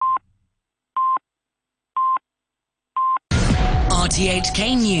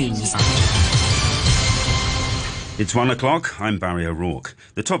RTHK News. It's 1 o'clock. I'm Barry O'Rourke.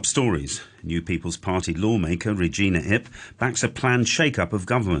 The top stories. New People's Party lawmaker Regina Ip backs a planned shake-up of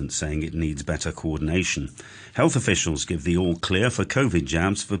government, saying it needs better coordination. Health officials give the all-clear for COVID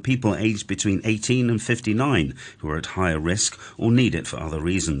jabs for people aged between 18 and 59 who are at higher risk or need it for other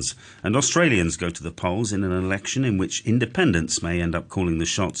reasons. And Australians go to the polls in an election in which independents may end up calling the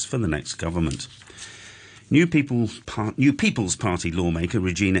shots for the next government. New People's Party lawmaker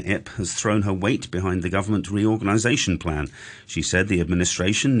Regina Ip has thrown her weight behind the government reorganisation plan. She said the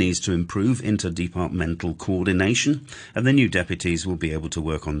administration needs to improve interdepartmental coordination and the new deputies will be able to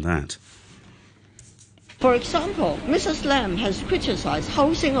work on that. For example, Mrs. Lam has criticised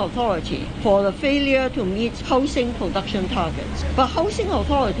Housing Authority for the failure to meet housing production targets. But Housing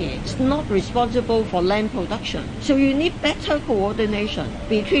Authority is not responsible for land production. So you need better coordination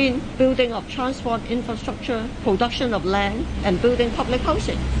between building of transport infrastructure, production of land, and building public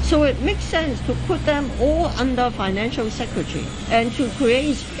housing. So it makes sense to put them all under Financial Secretary and to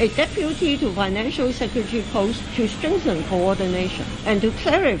create a Deputy to Financial Secretary post to strengthen coordination and to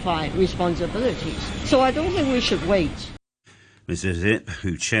clarify responsibilities. So I don't think we should wait. Mrs. Ip,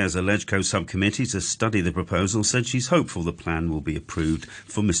 who chairs a LegCo subcommittee to study the proposal, said she's hopeful the plan will be approved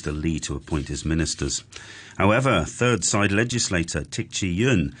for Mr. Lee to appoint his ministers. However, third-side legislator Tik Chi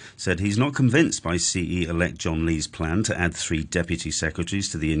Yuen said he's not convinced by CE-elect John Lee's plan to add 3 deputy secretaries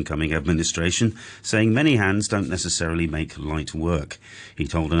to the incoming administration, saying many hands don't necessarily make light work. He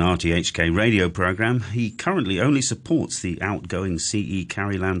told an RTHK radio programme he currently only supports the outgoing CE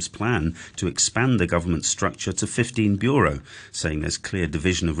Carrie Lam's plan to expand the government structure to 15 bureau, saying there's clear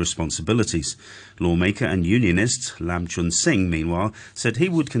division of responsibilities. Lawmaker and unionist Lam Chun Sing, meanwhile, said he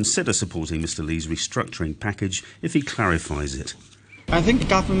would consider supporting Mr. Lee's restructuring package if he clarifies it. I think the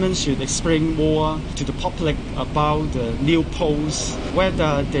government should explain more to the public about the new posts,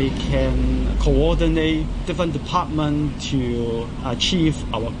 whether they can coordinate different departments to achieve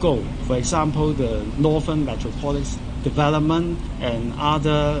our goal. For example, the Northern Metropolis Development and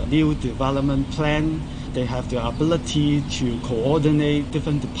other new development plan, they have the ability to coordinate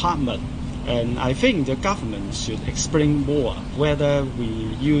different departments. And I think the government should explain more whether we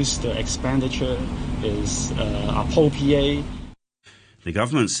use the expenditure is appropriate. The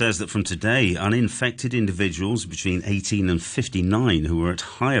government says that from today, uninfected individuals between 18 and 59 who are at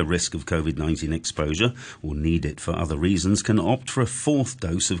higher risk of COVID-19 exposure or need it for other reasons can opt for a 4th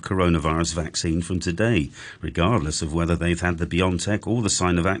dose of coronavirus vaccine from today, regardless of whether they've had the BioNTech or the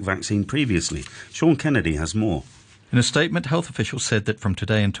Sinovac vaccine previously. Sean Kennedy has more. In a statement, health officials said that from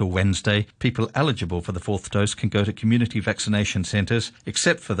today until Wednesday, people eligible for the 4th dose can go to community vaccination centres,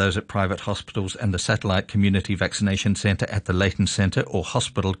 except for those at private hospitals and the satellite community vaccination centre at the Leighton Centre or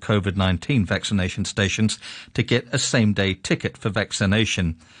hospital COVID-19 vaccination stations to get a same-day ticket for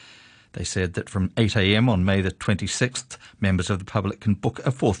vaccination. They said that from 8 a.m. on May the 26th, members of the public can book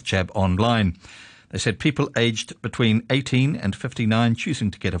a 4th jab online. They said people aged between 18 and 59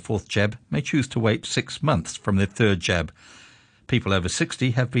 choosing to get a 4th jab may choose to wait 6 months from their 3rd jab. People over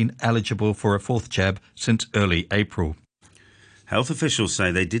 60 have been eligible for a 4th jab since early April. Health officials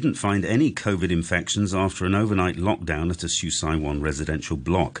say they didn't find any COVID infections after an overnight lockdown at a Siu Sai Wan residential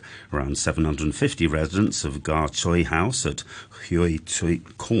block. Around 750 residents of Gar Choi House at Huey Tsui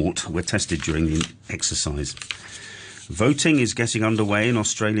Court were tested during the exercise. Voting is getting underway in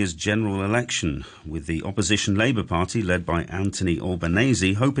Australia's general election, with the opposition Labour Party, led by Anthony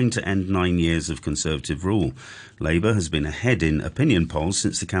Albanese, hoping to end 9 years of Conservative rule. Labour has been ahead in opinion polls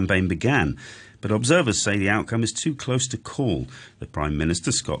since the campaign began, but observers say the outcome is too close to call. The Prime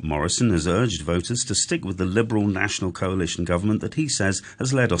Minister, Scott Morrison, has urged voters to stick with the Liberal National Coalition government that he says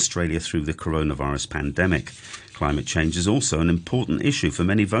has led Australia through the coronavirus pandemic. Climate change is also an important issue for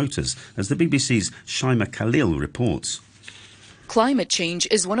many voters, as the BBC's Shaima Khalil reports. Climate change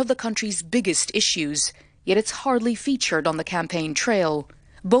is one of the country's biggest issues, yet it's hardly featured on the campaign trail.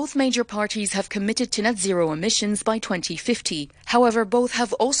 Both major parties have committed to net zero emissions by 2050. However, both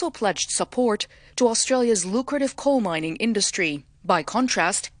have also pledged support to Australia's lucrative coal mining industry. By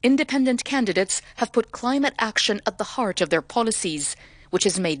contrast, independent candidates have put climate action at the heart of their policies, which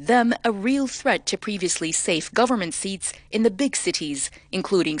has made them a real threat to previously safe government seats in the big cities,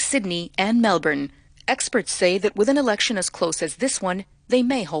 including Sydney and Melbourne. Experts say that with an election as close as this one, they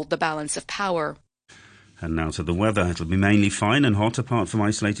may hold the balance of power. And now to the weather. It'll be mainly fine and hot apart from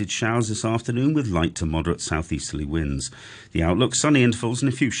isolated showers this afternoon with light to moderate southeasterly winds. The outlook, sunny intervals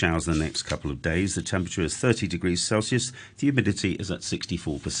and a few showers in the next couple of days. The temperature is 30 degrees Celsius. The humidity is at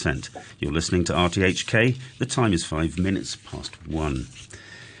 64%. You're listening to RTHK. The time is 5 minutes past 1.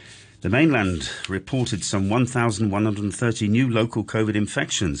 The mainland reported some 1,130 new local COVID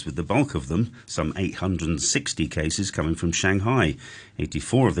infections, with the bulk of them, some 860 cases, coming from Shanghai.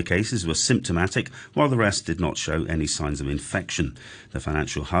 84 of the cases were symptomatic, while the rest did not show any signs of infection. The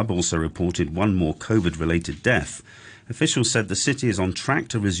financial hub also reported one more COVID-related death. Officials said the city is on track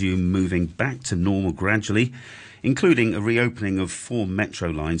to resume moving back to normal gradually, including a reopening of 4 metro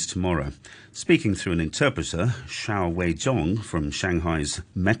lines tomorrow. Speaking through an interpreter, Xiao Weizhong from Shanghai's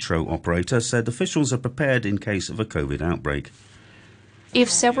metro operator said officials are prepared in case of a COVID outbreak. If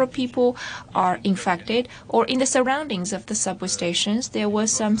several people are infected or in the surroundings of the subway stations, there were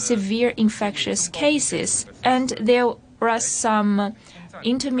some severe infectious cases, and there are some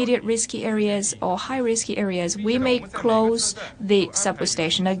intermediate risky areas or high risky areas, we may close the subway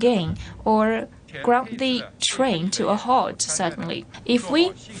station again or ground the train to a halt, certainly. If we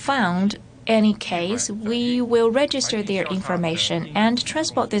found any case, we will register their information and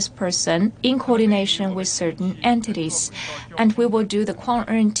transport this person in coordination with certain entities, and we will do the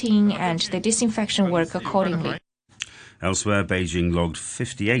quarantine and the disinfection work accordingly. Elsewhere, Beijing logged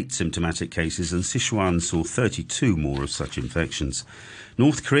 58 symptomatic cases and Sichuan saw 32 more of such infections.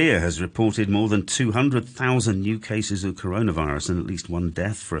 North Korea has reported more than 200,000 new cases of coronavirus and at least one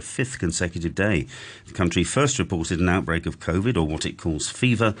death for a 5th consecutive day. The country first reported an outbreak of COVID, or what it calls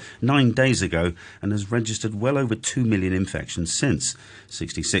fever, 9 days ago and has registered well over 2 million infections since.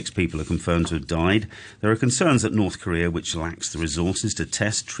 66 people are confirmed to have died. There are concerns that North Korea, which lacks the resources to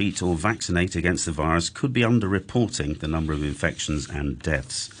test, treat or vaccinate against the virus, could be underreporting the number of infections and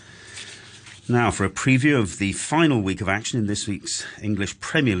deaths. Now, for a preview of the final week of action in this week's English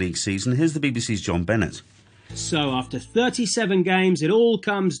Premier League season, here's the BBC's John Bennett. So, after 37 games, it all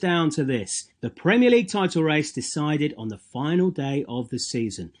comes down to this. The Premier League title race decided on the final day of the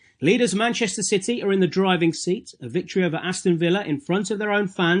season. Leaders Manchester City are in the driving seat. A victory over Aston Villa in front of their own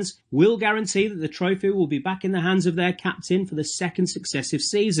fans will guarantee that the trophy will be back in the hands of their captain for the 2nd successive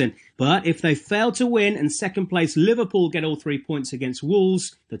season. But if they fail to win and second place Liverpool get all 3 points against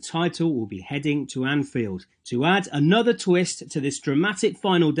Wolves, the title will be heading to Anfield. To add another twist to this dramatic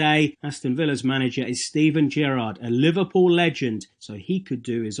final day, Aston Villa's manager is Steven Gerrard, a Liverpool legend, so he could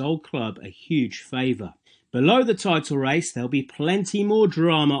do his old club a huge favour. Below the title race, there'll be plenty more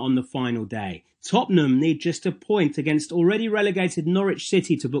drama on the final day. Tottenham need just a point against already relegated Norwich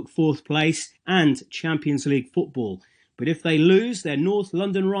City to book 4th place and Champions League football. But if they lose, their North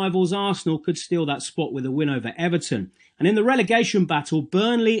London rivals Arsenal could steal that spot with a win over Everton. And in the relegation battle,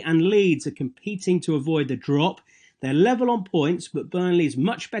 Burnley and Leeds are competing to avoid the drop. They're level on points, but Burnley's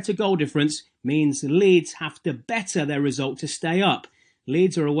much better goal difference means Leeds have to better their result to stay up.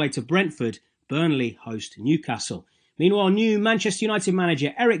 Leeds are away to Brentford. Burnley host Newcastle. Meanwhile, new Manchester United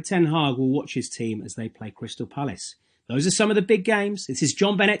manager Erik ten Hag will watch his team as they play Crystal Palace. Those are some of the big games. This is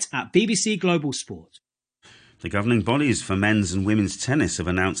John Bennett at BBC Global Sport. The governing bodies for men's and women's tennis have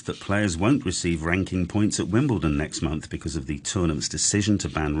announced that players won't receive ranking points at Wimbledon next month because of the tournament's decision to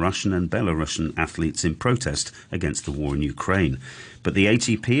ban Russian and Belarusian athletes in protest against the war in Ukraine. But the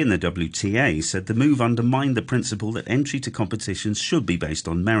ATP and the WTA said the move undermined the principle that entry to competitions should be based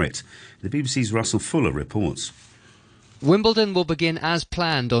on merit. The BBC's Russell Fuller reports. Wimbledon will begin as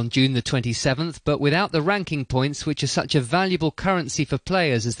planned on June the 27th, but without the ranking points, which are such a valuable currency for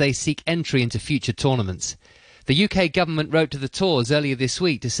players as they seek entry into future tournaments. The UK government wrote to the tours earlier this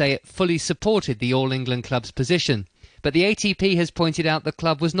week to say it fully supported the All England club's position, but the ATP has pointed out the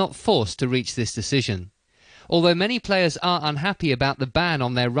club was not forced to reach this decision. Although many players are unhappy about the ban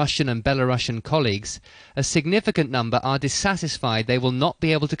on their Russian and Belarusian colleagues, a significant number are dissatisfied they will not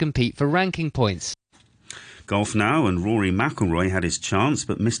be able to compete for ranking points. Golf now, and Rory McIlroy had his chance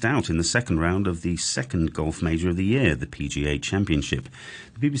but missed out in the second round of the second golf major of the year, the PGA Championship.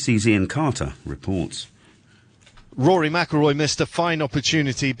 The BBC's Ian Carter reports. Rory McIlroy missed a fine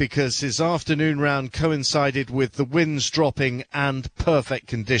opportunity because his afternoon round coincided with the winds dropping and perfect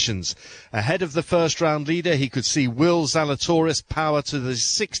conditions. Ahead of the first round leader, he could see Will Zalatoris power to the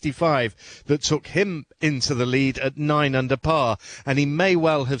 65 that took him into the lead at 9 under par, and he may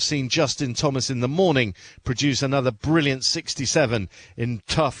well have seen Justin Thomas in the morning produce another brilliant 67 in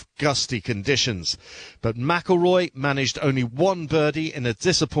tough, gusty conditions. But McIlroy managed only one birdie in a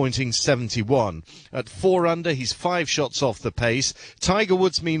disappointing 71. At 4 under, he's 5 shots off the pace. Tiger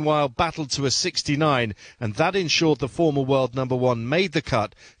Woods, meanwhile, battled to a 69, and that ensured the former world number 1 made the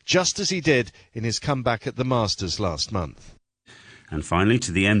cut, just as he did in his comeback at the Masters last month. And finally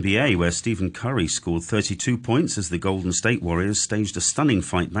to the NBA, where Stephen Curry scored 32 points as the Golden State Warriors staged a stunning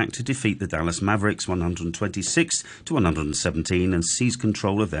fight back to defeat the Dallas Mavericks 126-117 and seize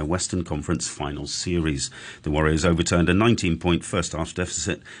control of their Western Conference Finals series. The Warriors overturned a 19-point first-half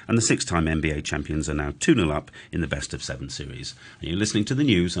deficit, and the six-time NBA champions are now 2-0 up in the best-of-7 series. And you're listening to the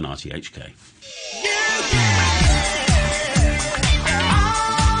news on RTHK.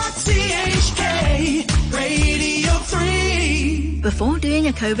 RTHK Radio 3. Before doing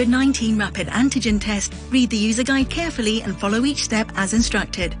a COVID-19 rapid antigen test, read the user guide carefully and follow each step as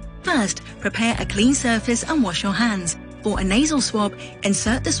instructed. First, prepare a clean surface and wash your hands. For a nasal swab,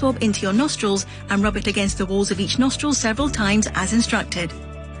 insert the swab into your nostrils and rub it against the walls of each nostril several times as instructed.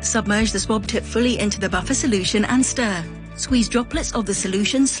 Submerge the swab tip fully into the buffer solution and stir. Squeeze droplets of the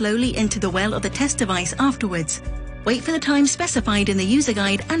solution slowly into the well of the test device afterwards. Wait for the time specified in the user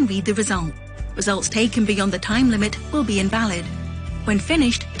guide and read the result. Results taken beyond the time limit will be invalid. When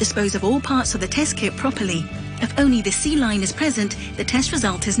finished, dispose of all parts of the test kit properly. If only the C line is present, the test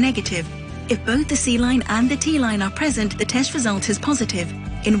result is negative. If both the C line and the T line are present, the test result is positive,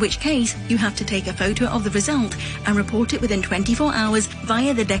 in which case you have to take a photo of the result and report it within 24 hours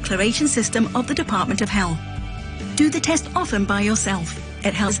via the declaration system of the Department of Health. Do the test often by yourself.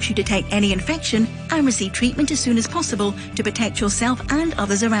 It helps you detect any infection and receive treatment as soon as possible to protect yourself and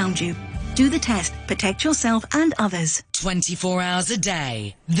others around you. Do the test. Protect yourself and others. 24 hours a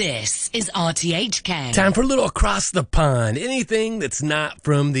day. This is RTHK. Time for a little across the pond. Anything that's not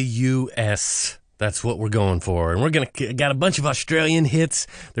from the U.S. That's what we're going for. And we're got a bunch of Australian hits.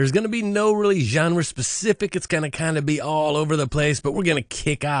 There's going to be no really genre specific. It's going to kind of be all over the place. But we're going to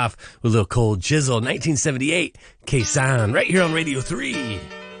kick off with a little Cold Jizzle. 1978, Khe-Sanh, right here on Radio 3.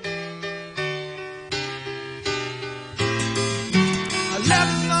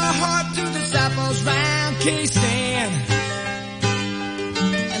 Left my heart to disciples round Khe-Sanh,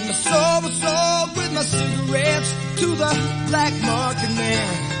 and my soul was sold with my cigarettes to the black market man.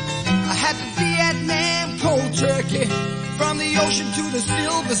 I had the Vietnam cold turkey from the ocean to the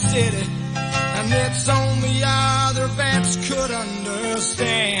Silver City, and it's only other vets could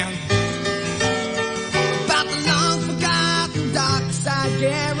understand about the long forgotten dark side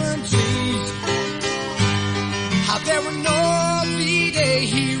guarantees, how there were no V-Day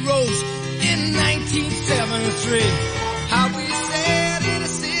heroes in 1973.